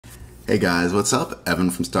Hey guys, what's up? Evan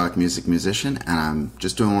from Stock Music Musician, and I'm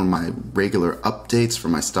just doing one of my regular updates for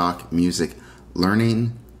my stock music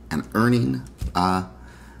learning and earning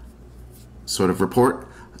sort of report.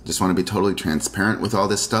 Just want to be totally transparent with all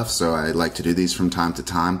this stuff, so I like to do these from time to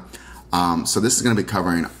time. So this is going to be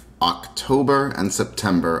covering October and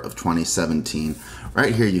September of 2017.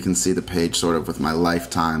 Right here you can see the page sort of with my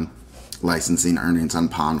lifetime licensing earnings on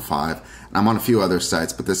Pond5. And I'm on a few other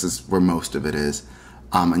sites, but this is where most of it is.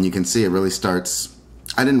 And you can see it really starts,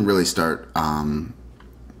 I didn't really start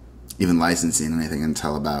even licensing anything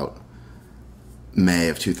until about May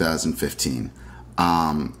of 2015.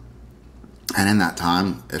 And in that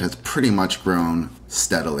time, it has pretty much grown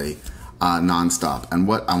steadily, nonstop. And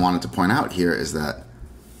what I wanted to point out here is that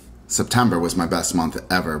September was my best month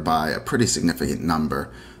ever by a pretty significant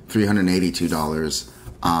number, $382.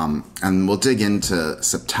 And we'll dig into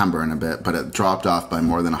September in a bit, but it dropped off by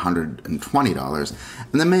more than $120.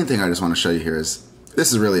 And the main thing I just want to show you here is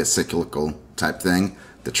this is really a cyclical type thing.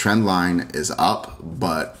 The trend line is up,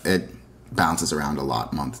 but it bounces around a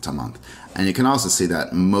lot month to month. And you can also see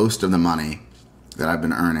that most of the money that I've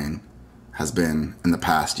been earning has been in the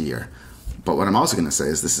past year. But what I'm also going to say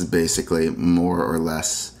is this is basically more or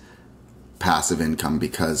less passive income,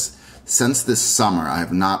 because since this summer, I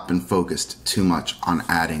have not been focused too much on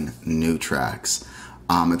adding new tracks.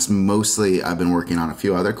 It's mostly, I've been working on a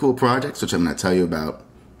few other cool projects, which I'm going to tell you about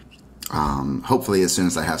hopefully as soon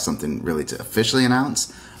as I have something really to officially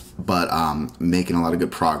announce, but making a lot of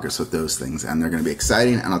good progress with those things, and they're going to be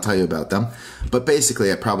exciting, and I'll tell you about them. But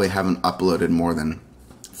basically, I probably haven't uploaded more than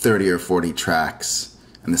 30 or 40 tracks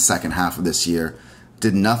in the second half of this year.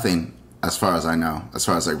 Did nothing, as far as I know, as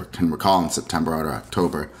far as I can recall, in September or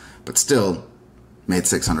October, but still made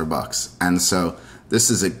 600 bucks. And so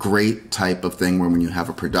this is a great type of thing where when you have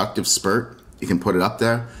a productive spurt, you can put it up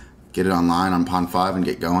there, get it online on Pond5 and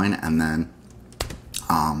get going. And then,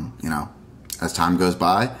 you know, as time goes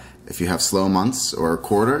by, if you have slow months or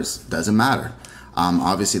quarters, doesn't matter.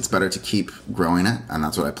 Obviously it's better to keep growing it, and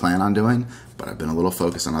that's what I plan on doing, but I've been a little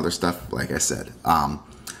focused on other stuff, like I said.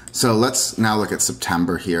 So let's now look at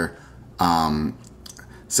September here.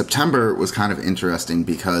 September was kind of interesting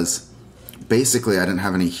because basically I didn't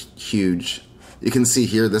have any huge, you can see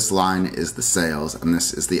here this line is the sales and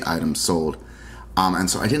this is the items sold. And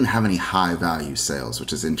so I didn't have any high value sales,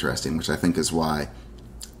 which is interesting, which I think is why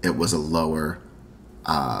it was a lower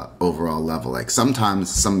overall level. Like sometimes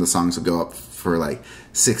some of the songs would go up for like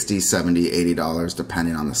 $60, $70, $80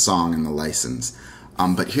 depending on the song and the license.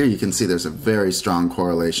 But here you can see there's a very strong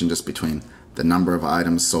correlation just between the number of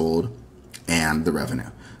items sold and the revenue.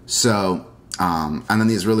 So, and then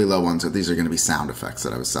these really low ones, these are going to be sound effects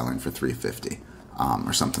that I was selling for $350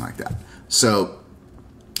 or something like that. So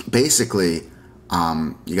basically,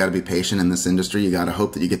 you got to be patient in this industry. You got to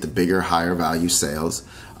hope that you get the bigger, higher value sales,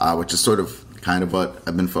 which is sort of kind of what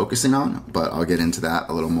I've been focusing on, but I'll get into that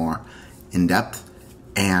a little more in depth.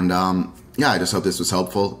 And yeah, I just hope this was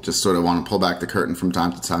helpful. Just sort of want to pull back the curtain from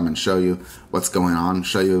time to time and show you what's going on,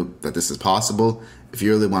 show you that this is possible. If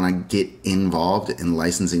you really want to get involved in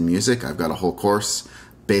licensing music, I've got a whole course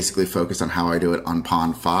basically focused on how I do it on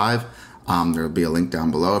Pond5. There'll be a link down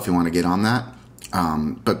below if you want to get on that.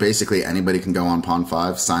 But basically anybody can go on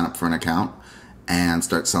Pond5, sign up for an account, and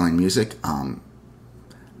start selling music.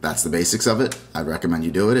 That's the basics of it. I'd recommend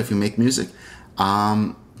you do it if you make music,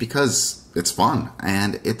 because it's fun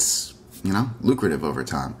and it's, you know, lucrative over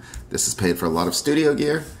time. This is paid for a lot of studio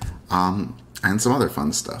gear and some other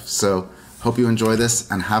fun stuff. So hope you enjoy this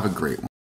and have a great one.